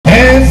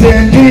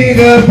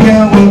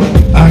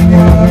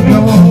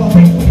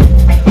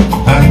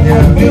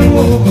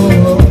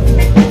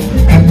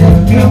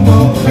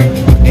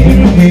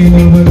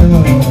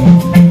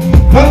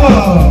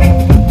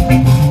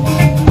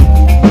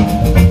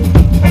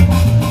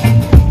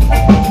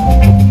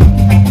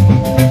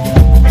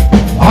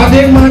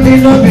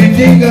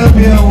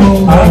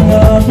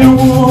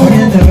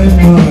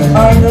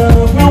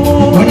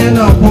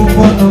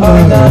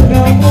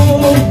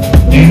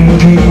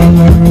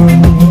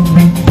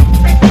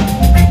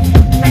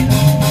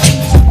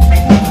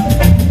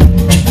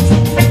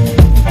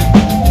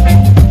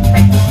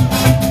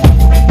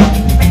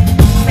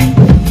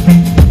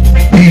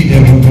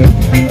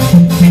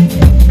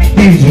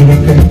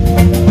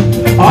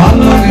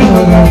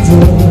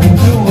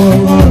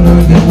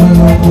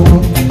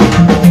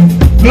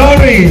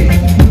Glory.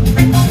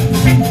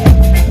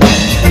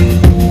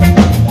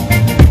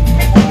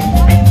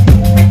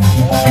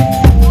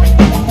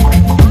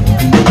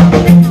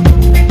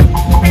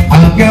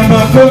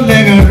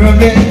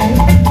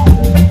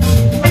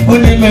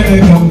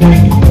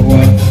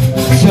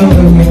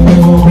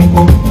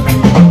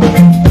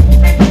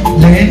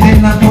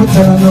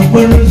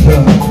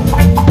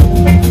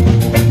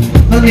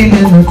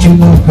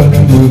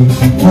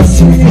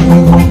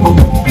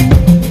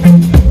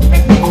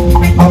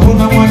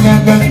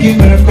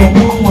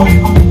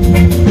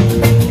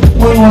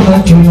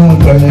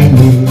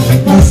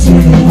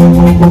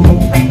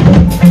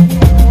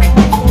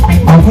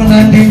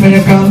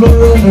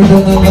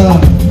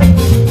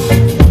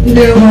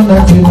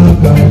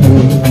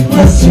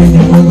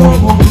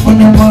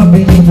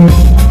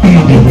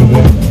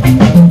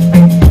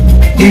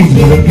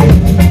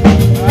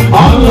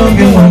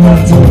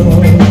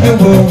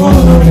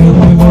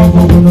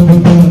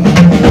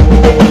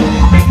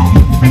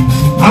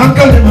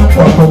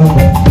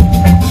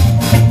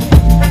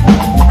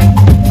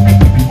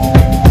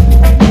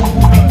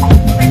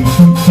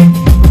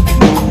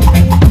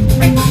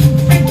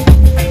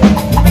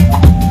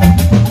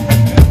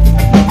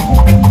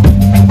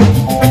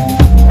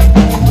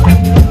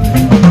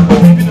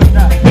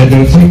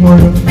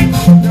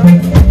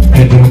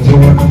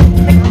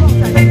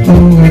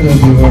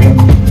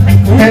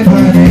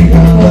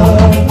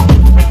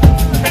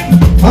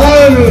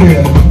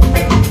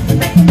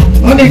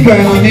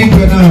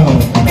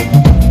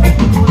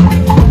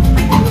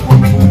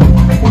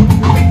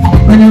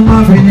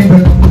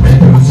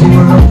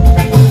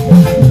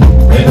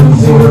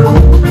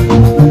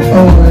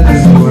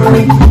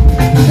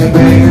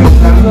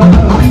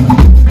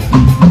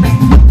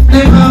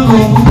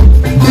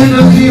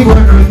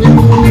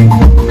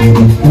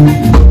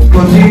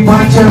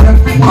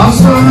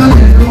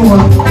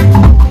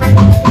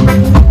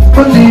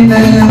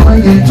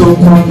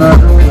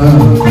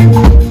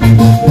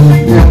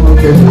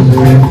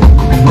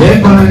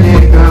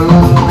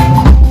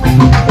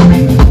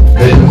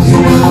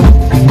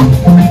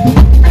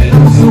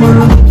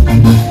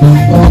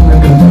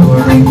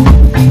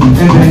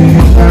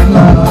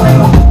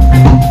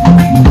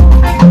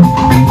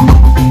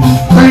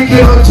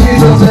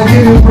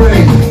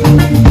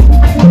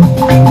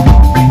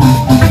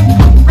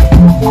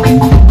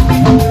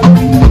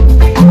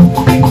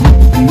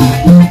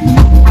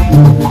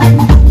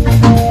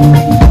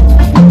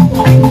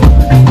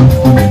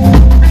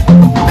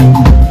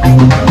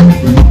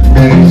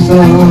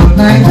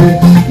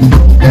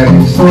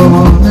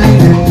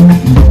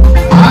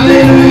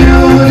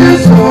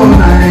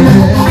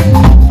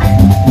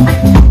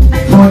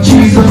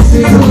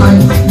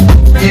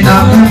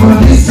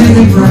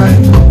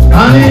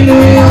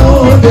 Hallelujah.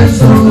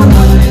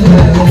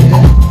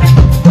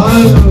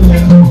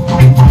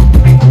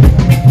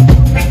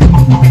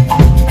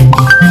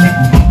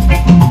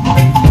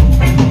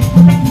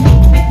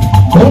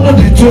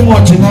 Too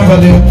much never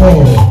let go.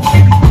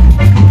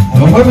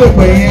 And when we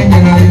pay in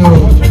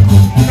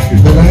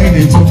but I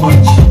need too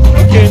much.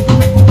 Okay.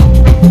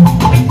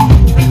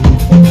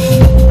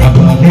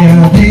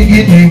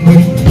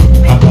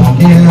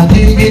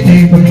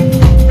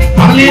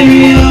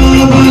 Hallelujah,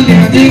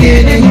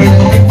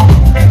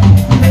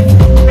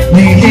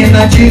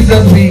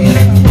 Jesus be.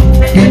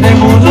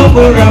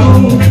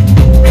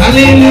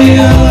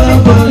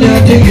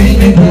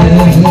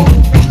 Hallelujah,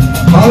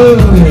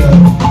 hallelujah.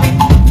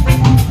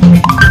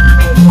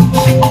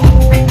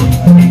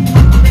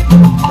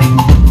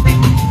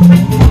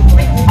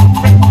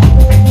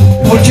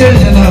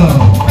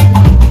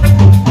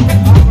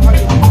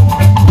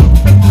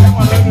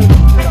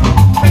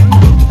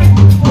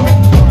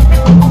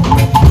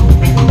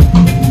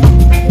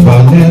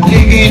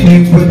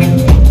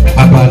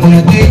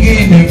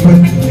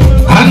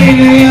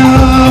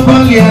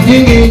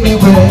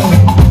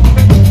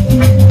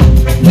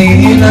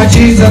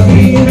 Jesus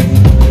be,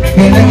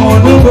 and I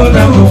want to go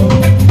down.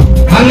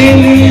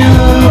 Hallelujah,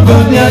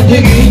 but they are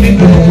digging in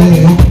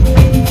there.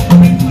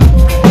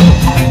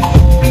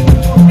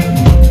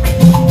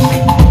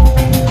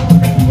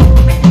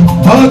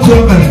 Oh,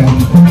 German.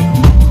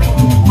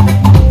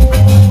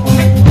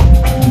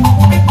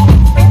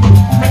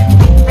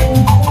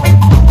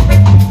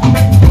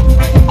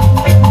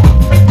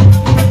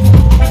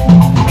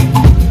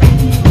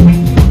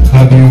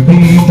 Have you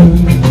been to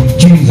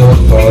Jesus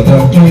for the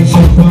grace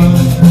of God?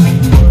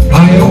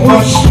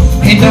 Wash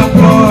in the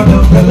blood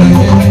of the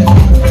Lamb.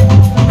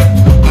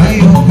 I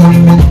am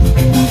coming,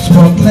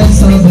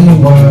 spotless as a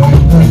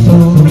white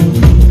soul.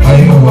 I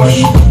wash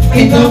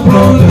in the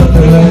blood of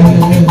the Lamb.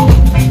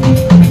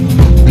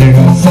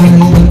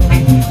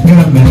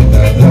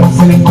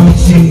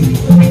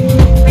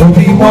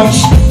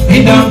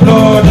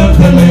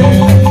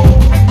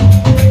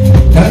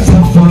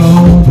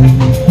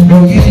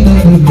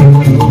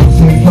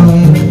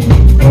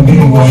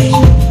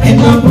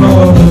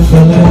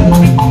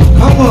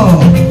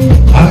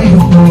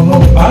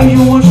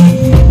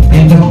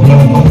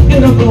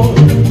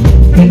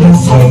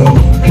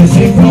 is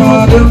the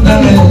blood of the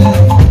Lamb.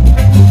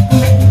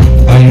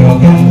 And your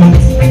garment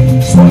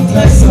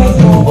spotless as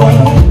the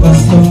white as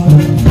snow.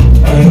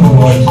 And your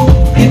wash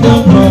in the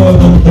blood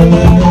of the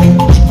Lamb.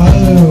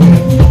 Hallelujah.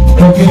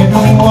 Okay,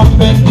 no one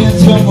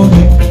bends your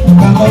money.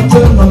 Cannot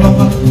tell no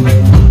longer.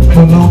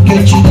 Don't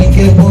catch it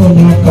again,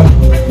 Bonoka.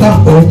 Not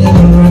only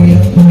the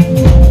royal.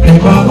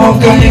 Never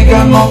walk and you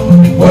come up.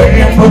 Where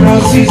you put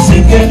us is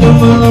again, no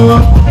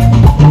matter.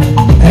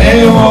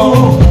 Hey,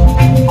 oh.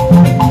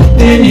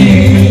 Deni,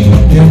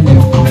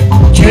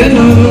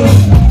 Jenna,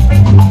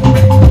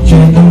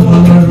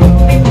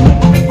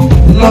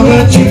 love a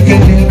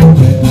chicken,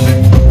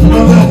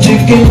 love a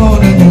chicken,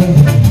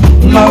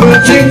 love a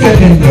chicken,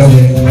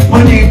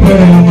 money,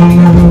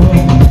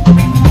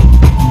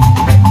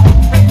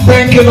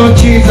 thank you, Lord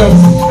Jesus.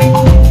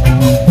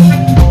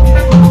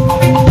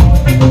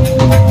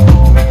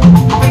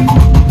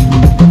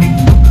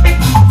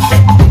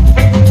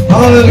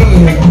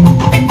 Hallelujah.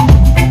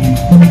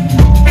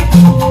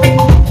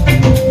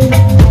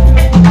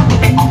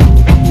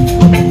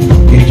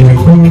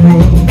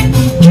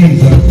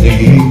 Jesus, he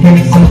can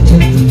such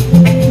it.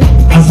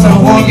 As I'm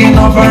walking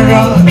up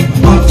around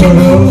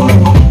Montoro,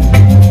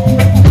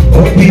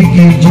 oh,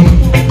 Biggie,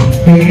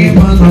 very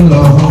man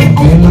alone,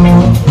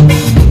 below.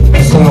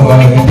 So I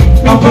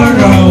up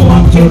around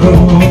Montoro,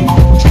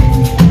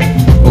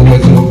 oh,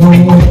 it's a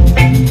good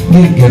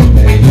nigga,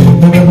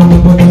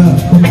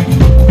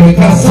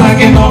 because I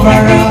can up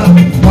around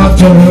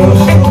Montoro.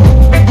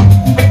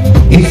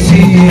 It's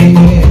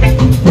here,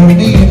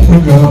 only if we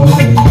go.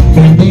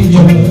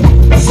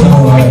 So I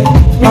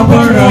up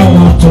around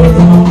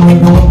Montoro,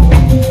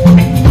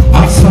 I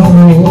saw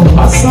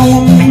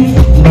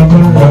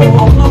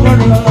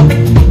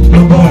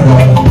Nabara,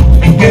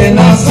 again I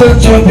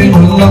search of him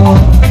alone.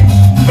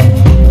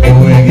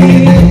 Oh,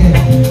 again,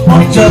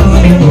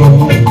 Montoro,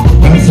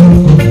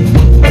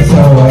 that's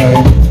how I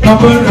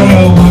up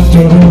around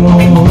Montoro.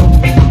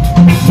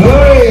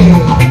 Hey!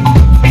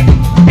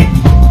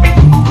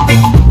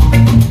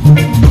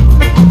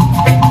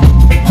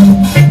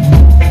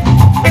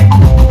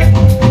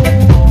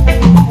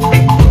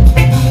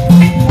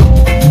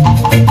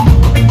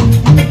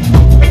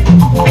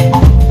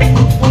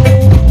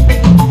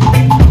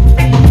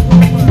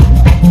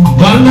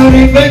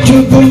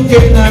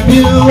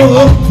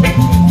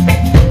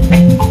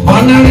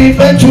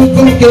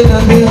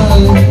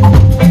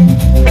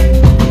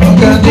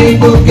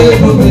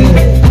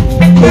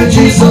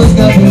 Jesus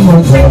got me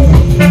once up.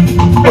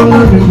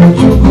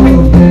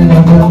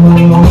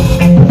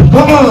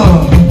 Come on.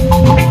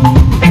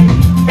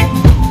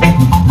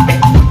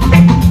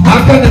 I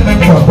can't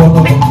remember.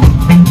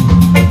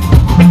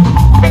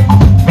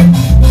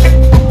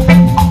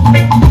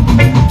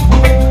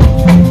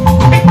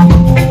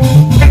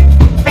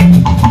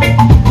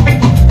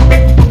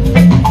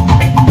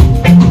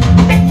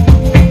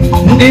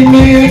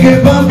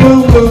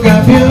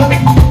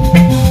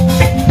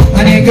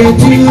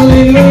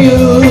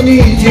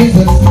 Hallelujah,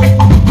 Jesus.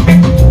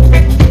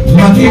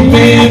 Mati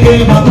mege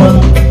mama,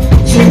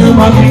 sina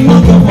mati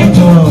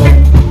nakamoto.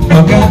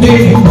 Magadi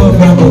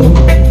mogabo,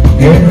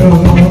 gero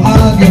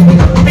agame.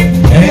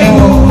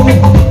 Ewo,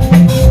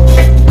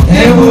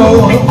 ewo,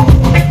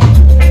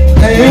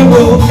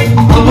 ewo.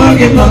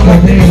 Amagi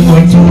magadi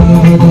moto.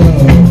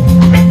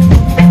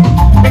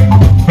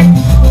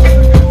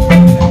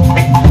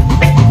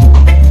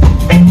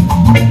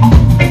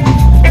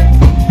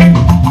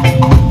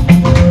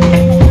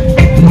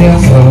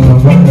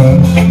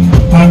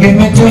 I give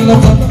me to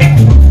love,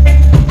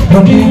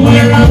 but you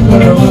wear a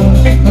girl.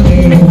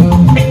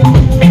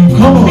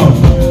 Come on,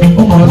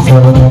 oh my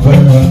son of a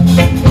girl.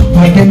 I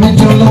give me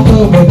to love,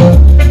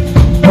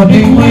 but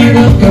you wear a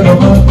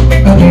girl.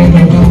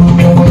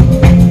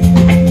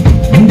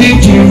 Ndi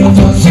children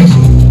of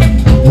season,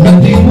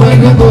 nothing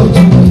when I go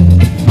to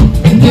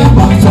Ndi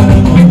Kwere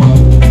Ekwe.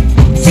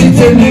 Sit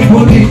in the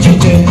body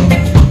chicken,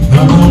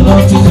 I'm a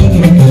lot to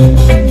do.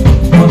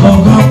 I'm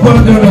a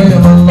brother, I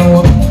am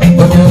alone.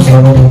 I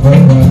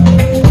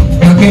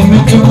came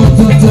into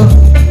the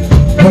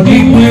but he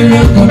made a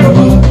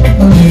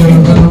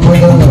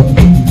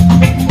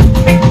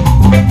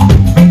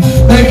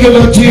thank you,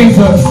 Lord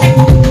Jesus.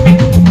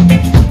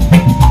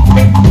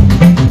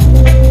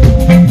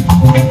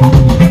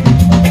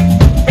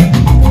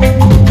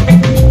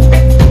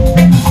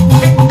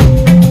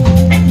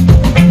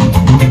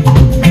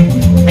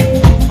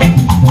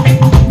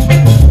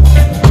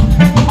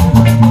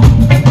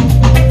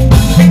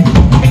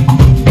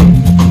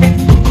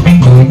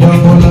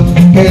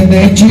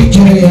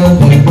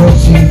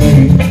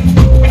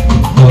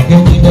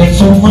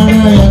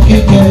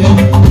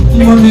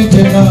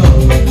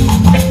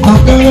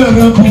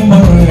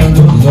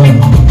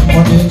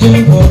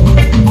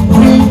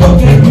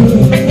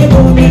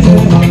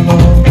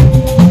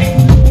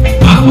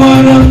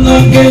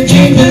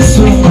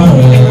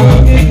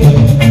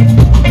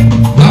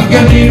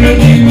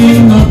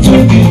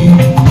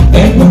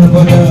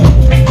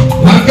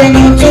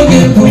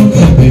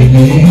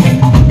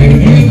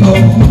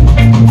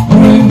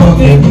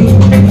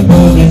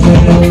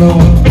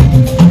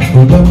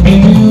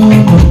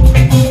 Thank you.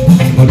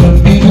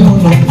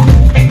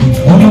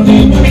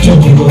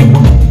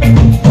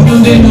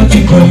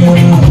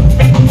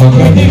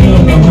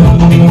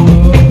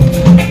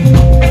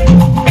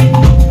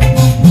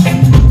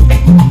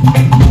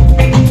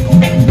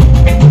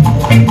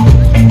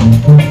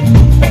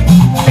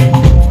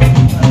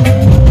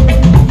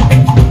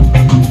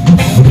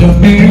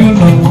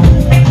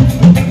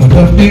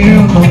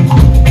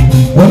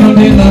 One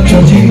day not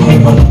judging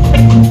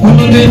one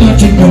day not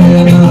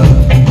chicken.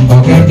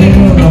 Okay,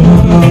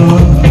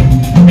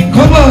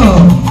 come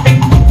on,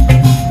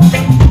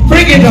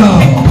 bring it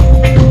down.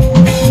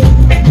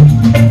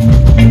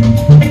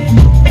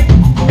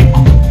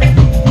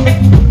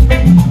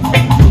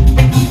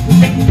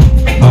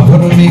 I'm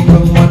gonna make a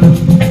mother,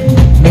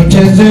 no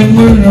chasing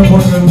murder.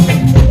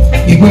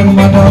 You went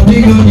mother,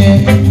 big on ye,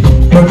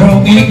 but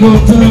don't go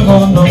to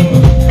London.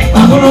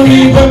 I'm gonna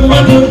make a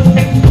mother.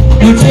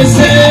 You just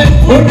say,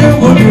 what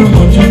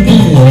you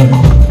need?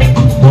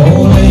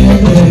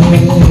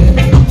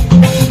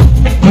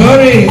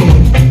 Glory.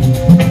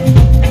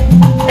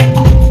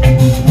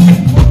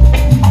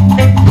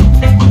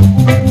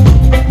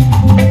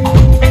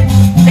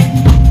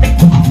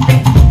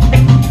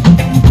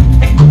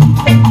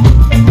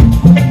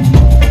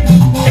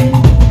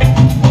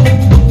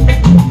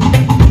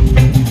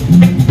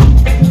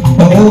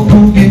 Oh,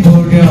 Cookie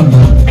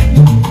Moriana.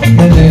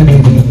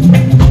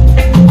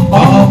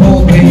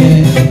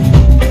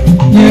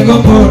 Go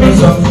for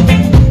us up,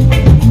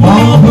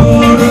 all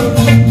for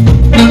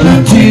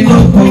Nantino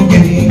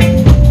Pogi.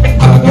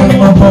 I got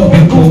my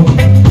bobby boy,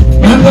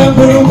 and I'm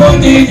for a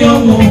body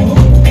young.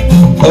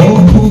 Oh,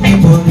 Poogie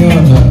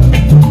Bonyana,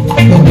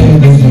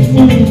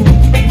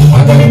 I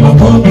got my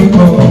bobby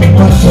boy,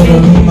 master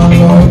of my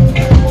Lord.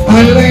 I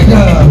like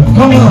that,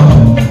 come on.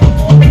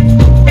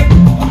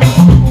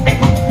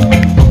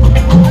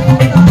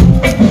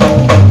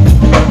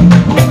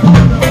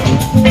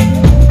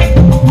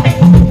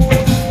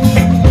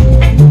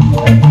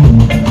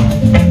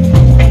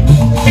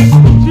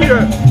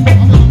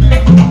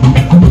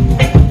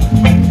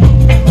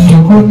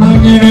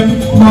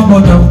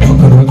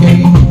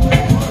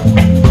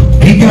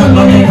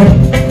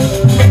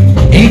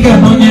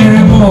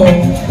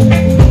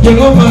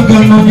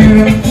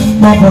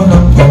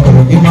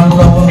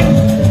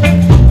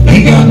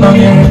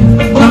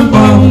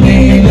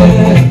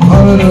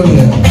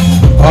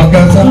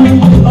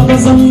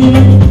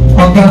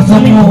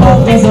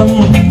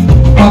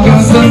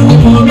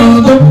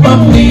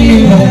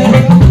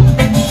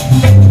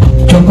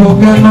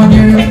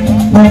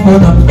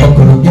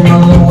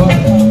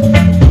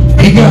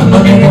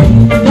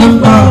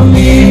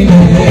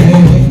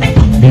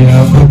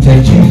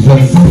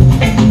 Jesus,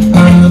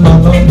 I'm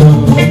a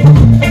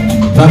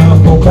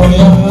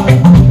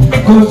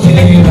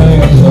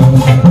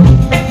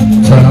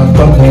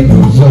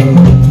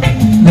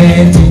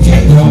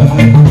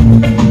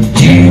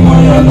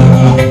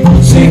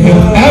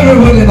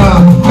everybody now,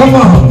 come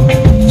on.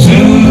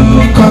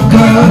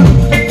 Zukaka,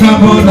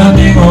 Kabona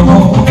Nimomo,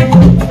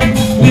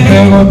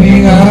 never be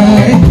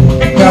high,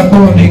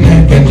 Kaboni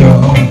Kenkejo,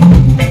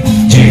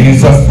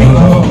 Jesus the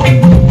Lord,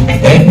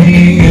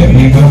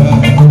 every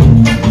God,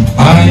 I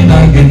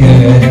nagage,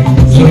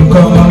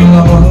 Zukama.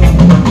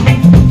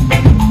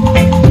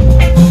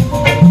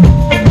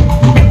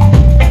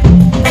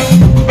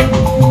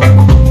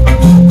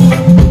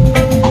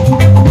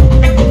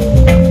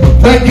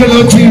 Thank you,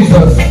 Lord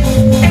Jesus.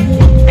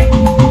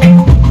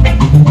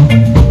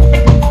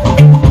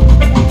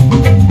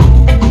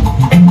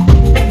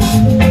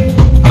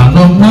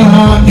 Anona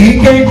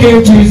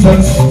ikeke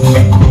Jesus.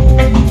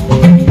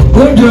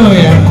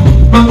 Udoya,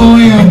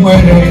 mamoya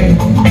mwere.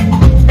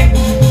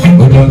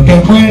 Udoke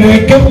mwere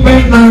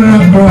kemenara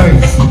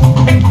Christ.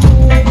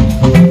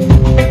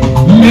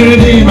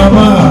 Meredi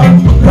mama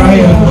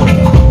Raya.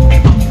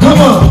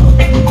 Come on,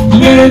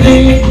 Meredi,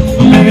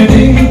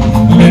 Meredi,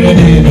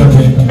 Meredi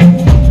David.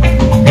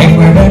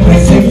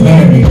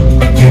 Mary,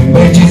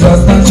 Jesus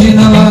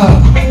Nancinala,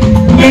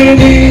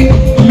 Meredi,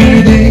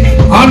 Meredi,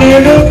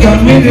 Aneluka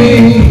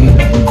Meredi,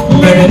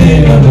 Meredi,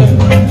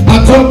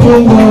 Atopo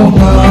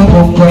Wonga,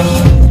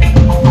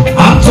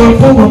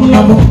 Atopo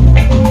Wonabo,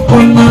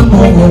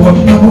 Wonabo,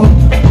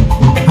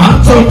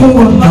 Atopo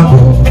Wonabo,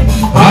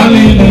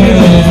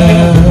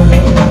 Hallelujah.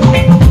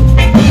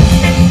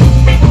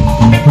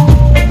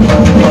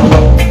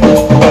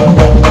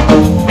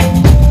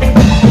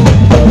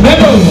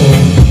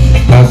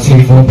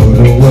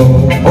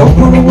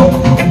 Oburuwo,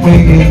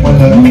 begi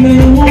mala,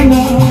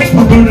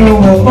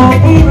 oburuwo,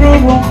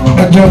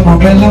 ajomo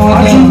mela,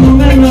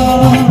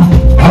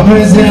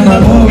 abese na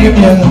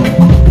mogimya,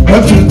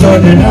 otuto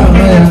de na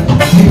ya,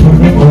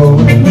 oburuwo,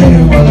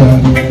 begi mala,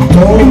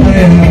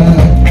 tomeya,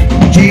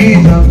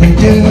 Jesus the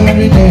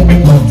Jerry de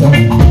mata,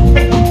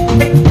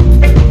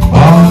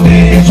 on the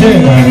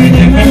Jerry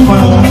de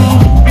mata,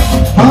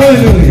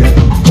 hallelujah,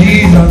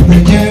 Jesus the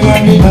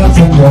Jerry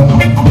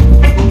mata.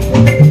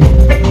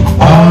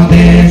 On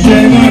the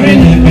January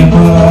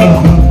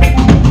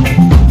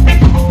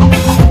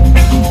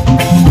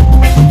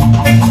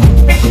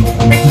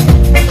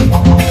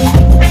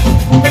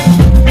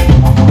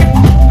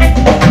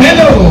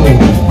Hello.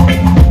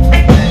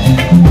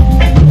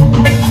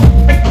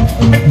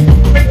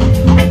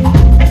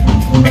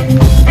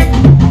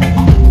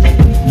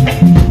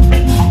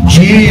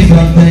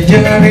 Jesus the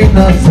January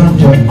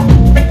Nassanja.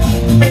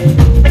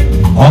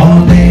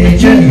 On the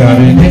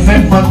January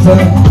Mata.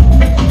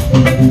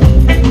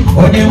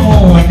 Onye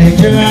mo wa de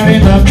January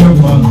na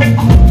choma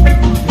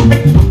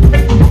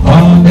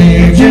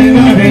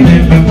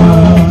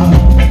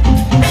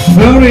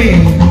Glory.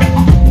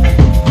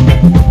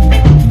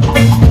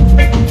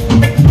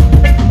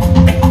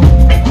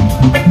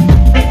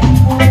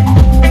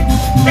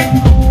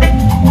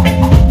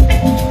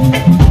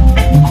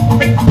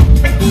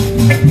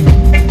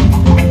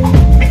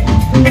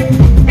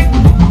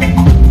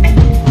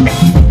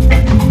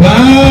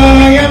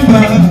 By and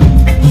by,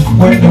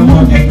 when the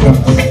morning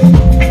comes,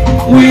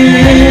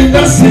 when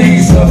the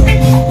saints of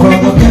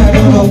Brother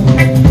Cattle,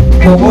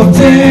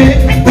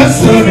 that's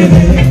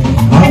already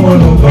I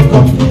will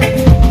overcome.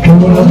 I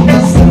will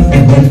understand the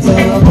better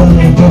of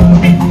God.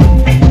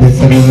 There's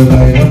a little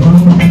light of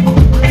God.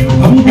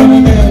 I'm gonna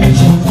let it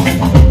shine.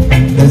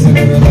 There's a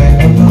little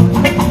light of God.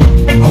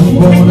 I'm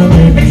gonna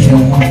let it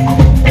shine.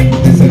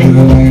 There's a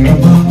little light of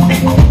God.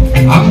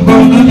 I'm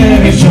gonna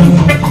let it shine.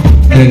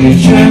 Let it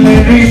shine,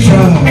 let it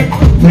shine,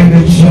 let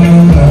it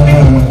shine.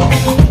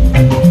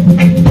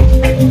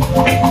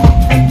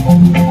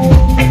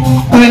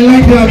 I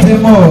like that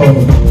more.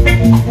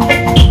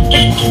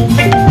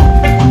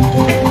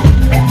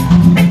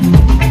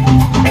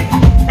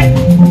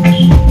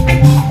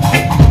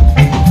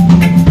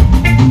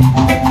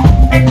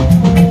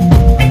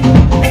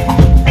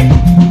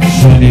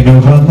 Shining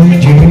over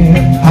Nigeria,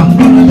 I'm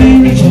gonna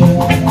let it shine.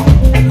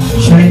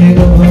 Shining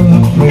over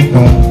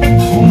Africa,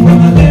 I'm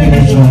gonna let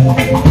it shine.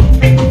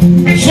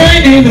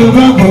 Shining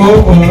over the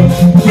world,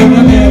 I'm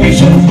gonna let it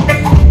shine.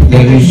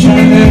 Let it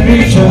shine, let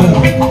it shine,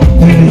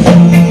 let it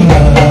shine.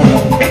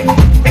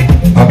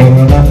 I'm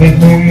gonna be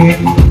married,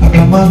 I'm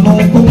gonna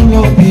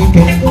go pick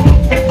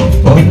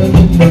all the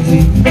numbers,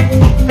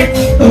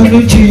 all the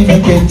china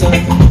get up.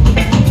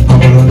 I'm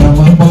gonna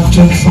watch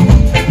us,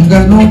 I'm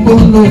gonna go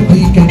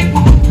pick.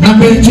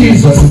 Number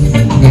Jesus,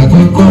 God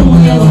will come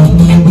when you're on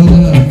the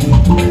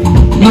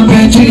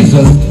Number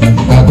Jesus,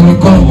 God will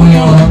come when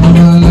you're on the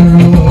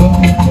road.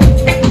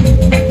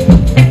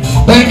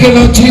 Thank you,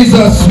 Lord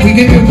Jesus. We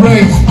give you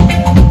praise.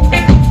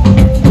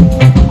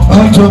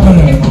 October.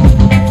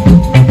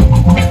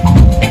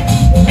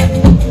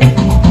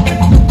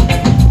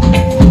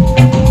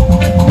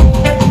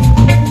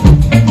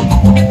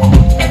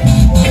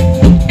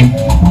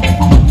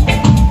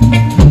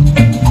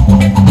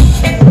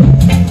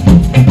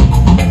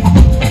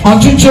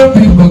 Ọchịchị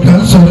people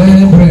can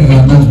celebrate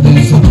another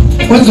song.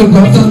 What's the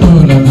cotton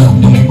roll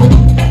another?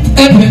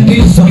 Every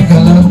day song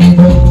can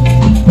another.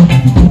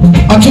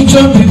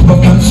 Ọchịchị people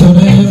can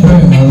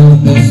celebrate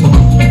another song.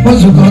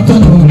 What's the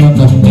cotton roll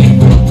another?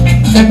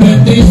 Every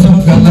day song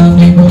can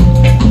another.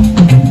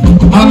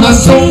 On a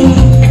song,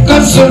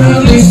 come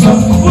surround this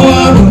song for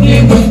our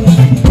neighbor.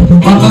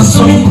 On a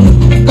song,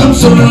 come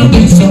surround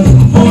this song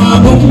for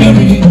our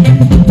Mary.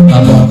 I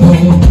love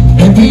you,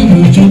 every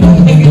routine I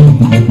do.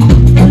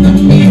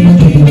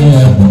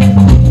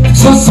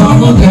 So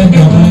someone can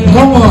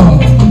come on.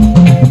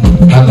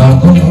 I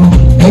love you,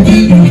 every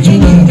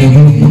routine I do.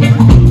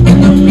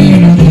 And I'm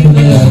in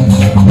there.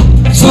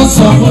 So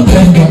someone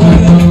can come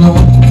on.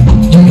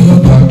 Jingle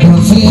back on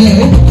see,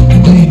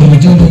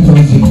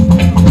 jingle see.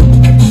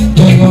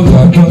 Jingle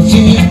back on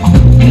see.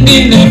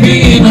 Nina be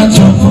in a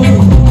trouble.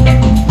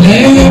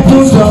 They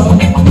put up,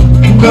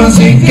 cause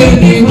it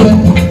can't even.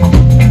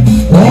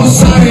 Oh,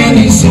 sorry,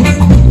 I see.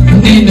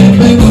 Nina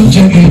be go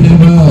check it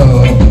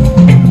out.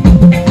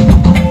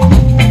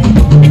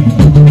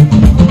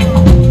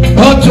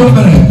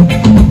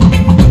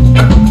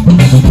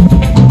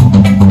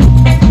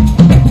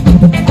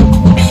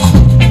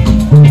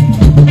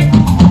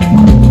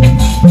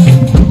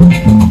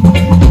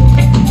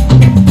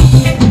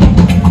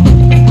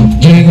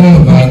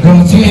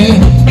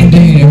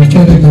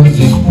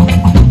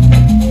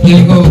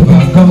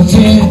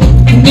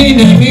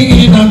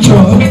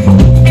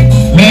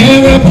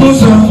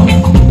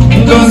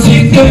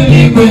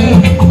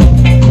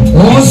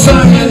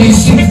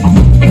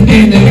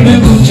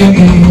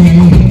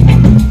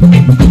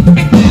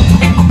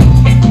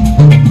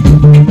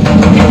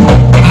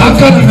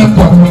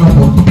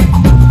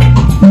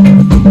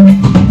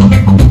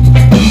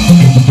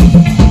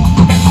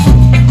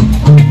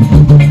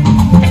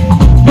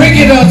 Bring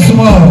it out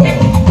small.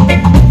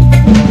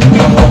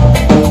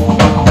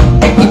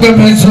 I got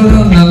my soul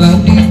on the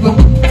land.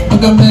 I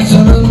got my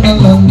soul on the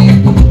land.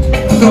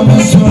 I got my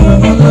soul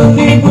on the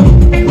land.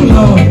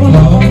 Lord,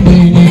 Lord,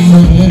 baby.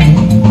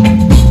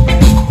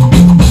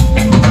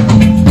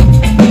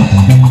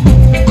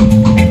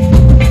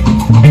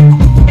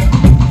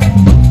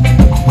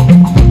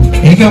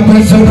 I got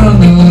my soul on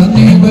the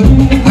land.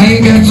 I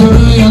got soul on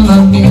the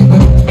land.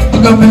 I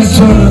got my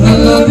soul on the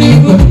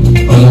land.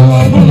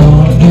 Lord,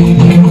 Lord,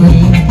 baby.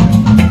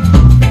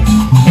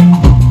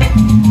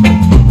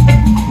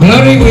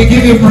 Glory, we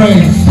give you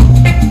praise.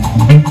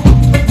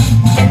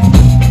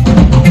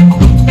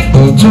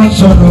 Oh,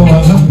 just know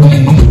what I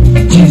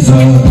mean, Jesus.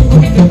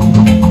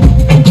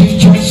 Oh,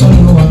 just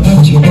know what I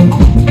mean,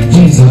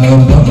 Jesus.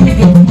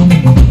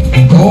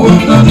 Oh,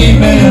 I'm not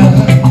even.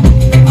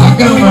 I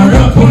got my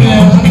rap on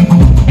ya.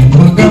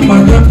 I got my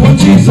rap on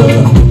Jesus.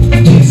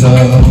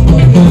 Jesus.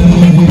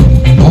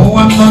 Oh,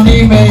 I'm not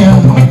even.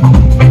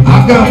 I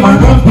got my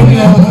rap on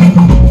ya.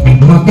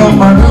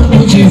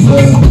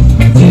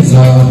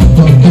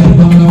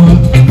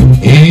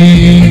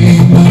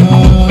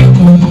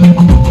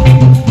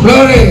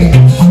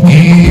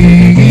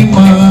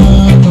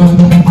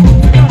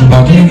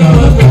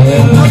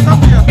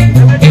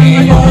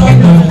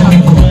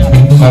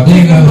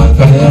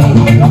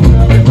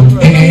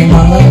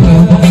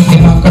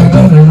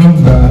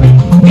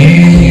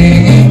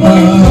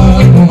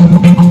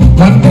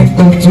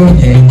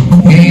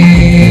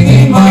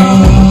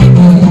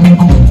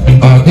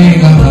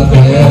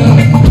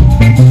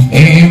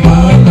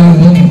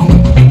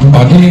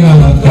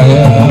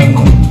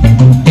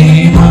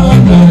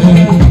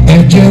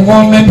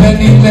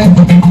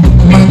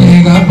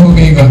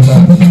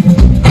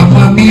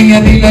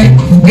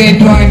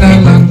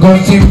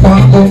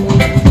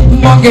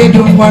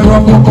 do my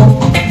rock,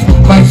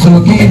 my so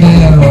give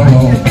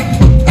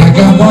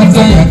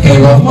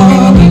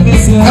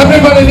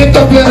everybody lift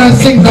up your hands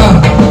and sing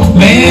now.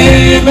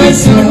 May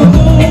this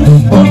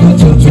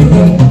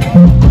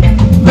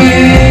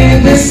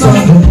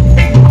song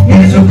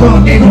is a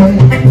body way.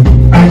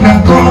 I can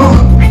go,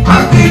 I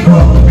can go.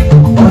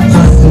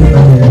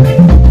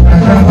 I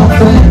can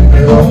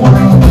go,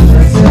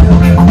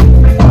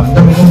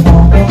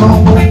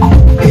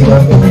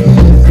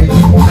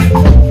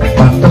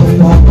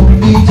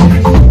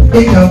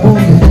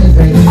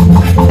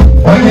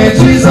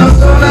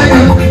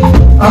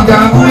 Jesus, I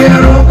got my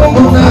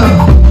arrow now.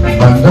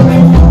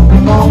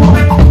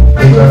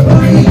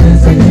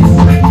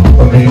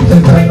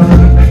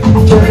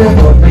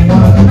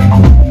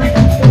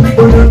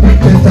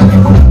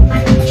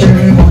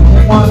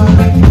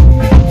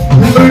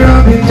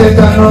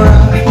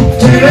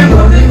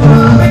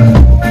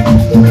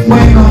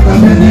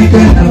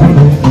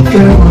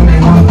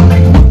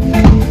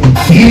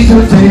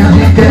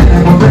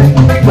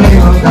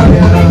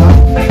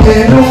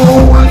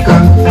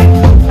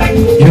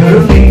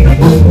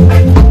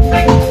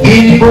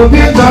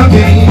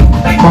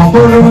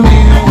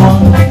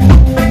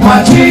 My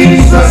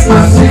Jesus,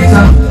 my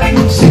Satan,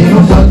 see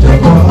who's on your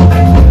call.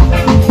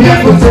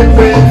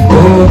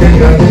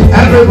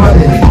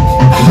 Everybody,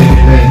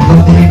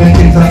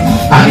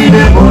 I need a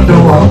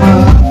bundle of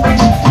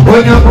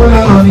when you're put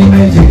on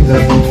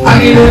Jesus, I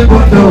need a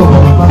bundle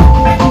of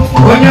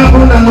when you're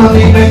put on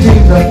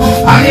Jesus,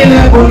 I need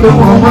a bundle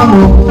of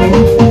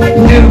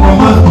dear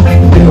woman,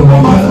 dear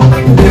woman,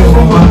 dear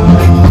woman.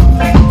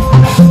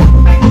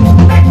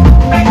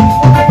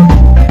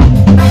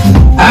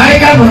 I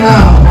got one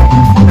now.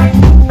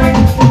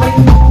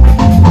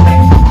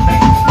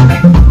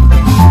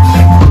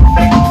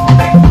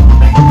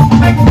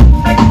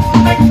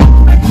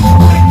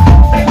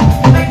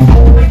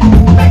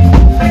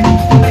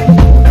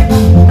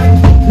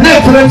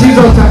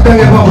 Jesus, I tell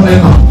you about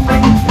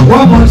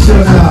one more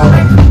show now.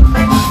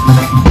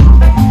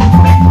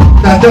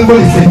 The devil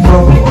is in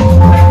trouble.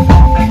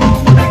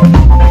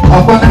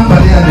 Upon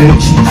somebody at the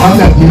edge, I'll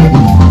get you.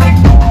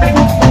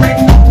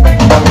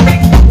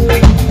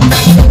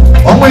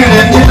 Oh, when I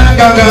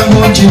got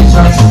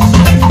Jesus.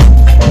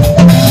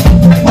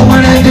 Oh,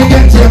 when I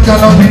get your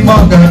calorie,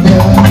 Morgan,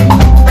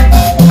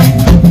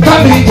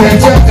 come in,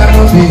 get your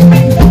calorie,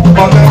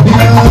 Morgan,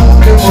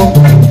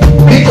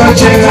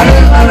 because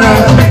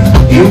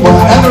you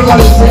want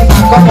everybody sing,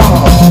 come on.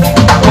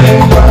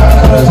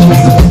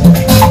 Jesus.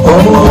 Oh,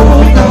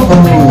 come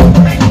on.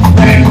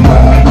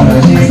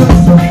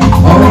 Jesus.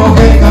 Oh,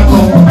 okay, come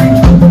on.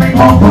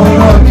 Oh,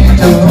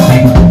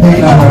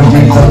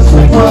 Jesus.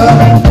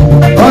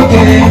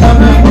 Okay,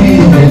 come on, be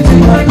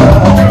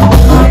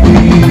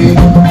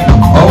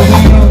oh,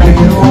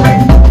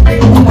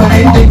 what do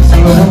you think so?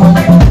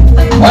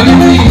 What do you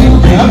mean?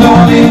 I'm the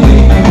one in the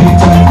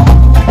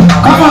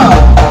come on.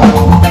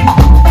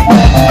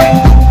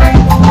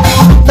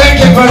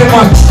 Very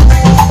much.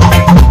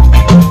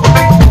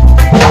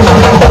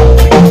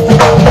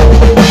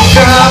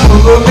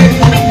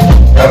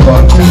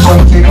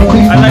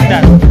 I like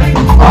that.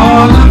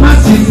 All the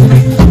masses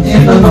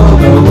in the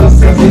Lord of the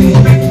city.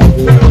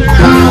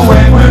 Now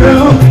when we're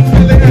out,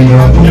 we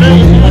are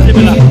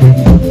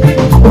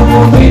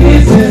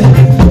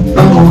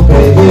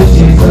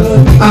Jesus.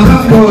 I'm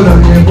not going to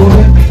get boy.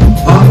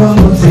 I'm not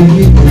going to see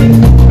you.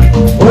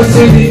 What's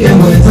in the game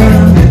with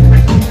Sarah?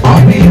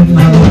 I'll be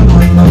another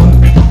one.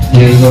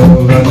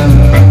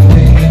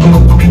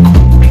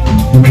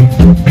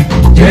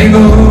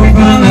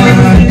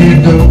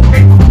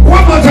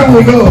 One more time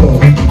we go.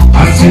 I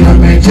see a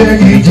man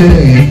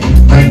Jay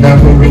and I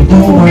will go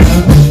on.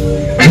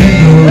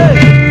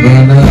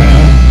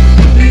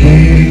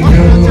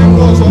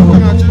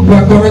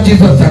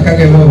 Jesus, I can't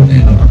get